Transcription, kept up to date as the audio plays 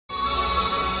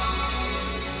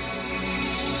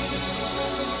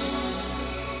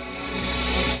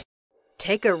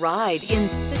Take a ride in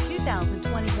the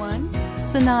 2021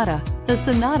 Sonata. The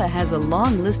Sonata has a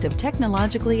long list of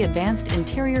technologically advanced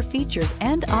interior features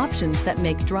and options that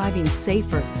make driving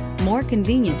safer, more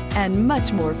convenient, and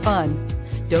much more fun.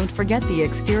 Don't forget the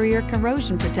exterior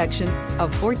corrosion protection, a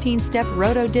 14-step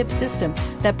roto-dip system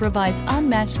that provides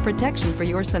unmatched protection for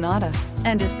your Sonata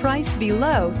and is priced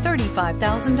below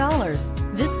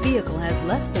 $35,000. This vehicle has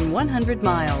less than 100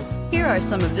 miles. Here are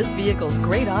some of this vehicle's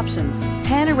great options: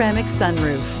 panoramic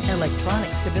sunroof,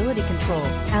 electronic stability control,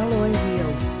 alloy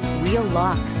wheels, wheel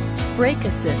locks, brake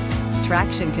assist,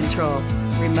 traction control,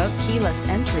 remote keyless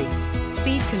entry,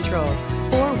 speed control,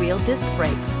 four-wheel disc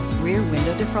brakes, rear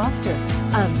window defroster.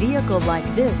 A vehicle like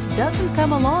this doesn't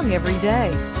come along every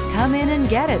day. Come in and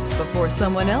get it before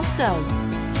someone else does.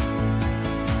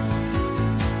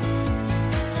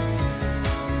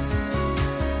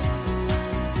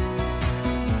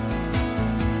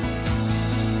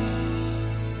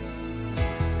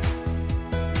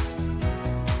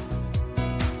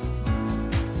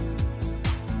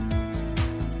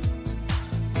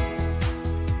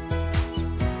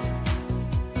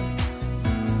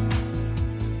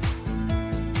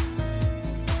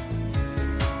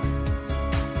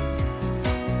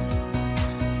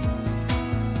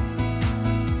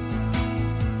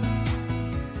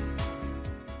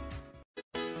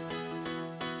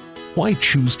 Why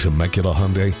choose Temecula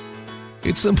Hyundai?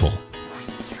 It's simple.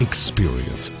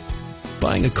 Experience.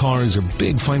 Buying a car is a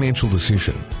big financial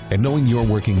decision, and knowing you're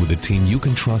working with a team you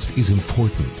can trust is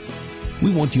important.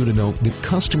 We want you to know that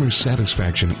customer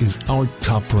satisfaction is our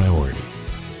top priority.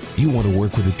 You want to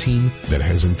work with a team that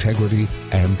has integrity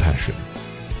and passion.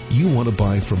 You want to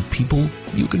buy from people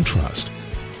you can trust.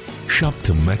 Shop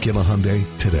Temecula Hyundai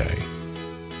today.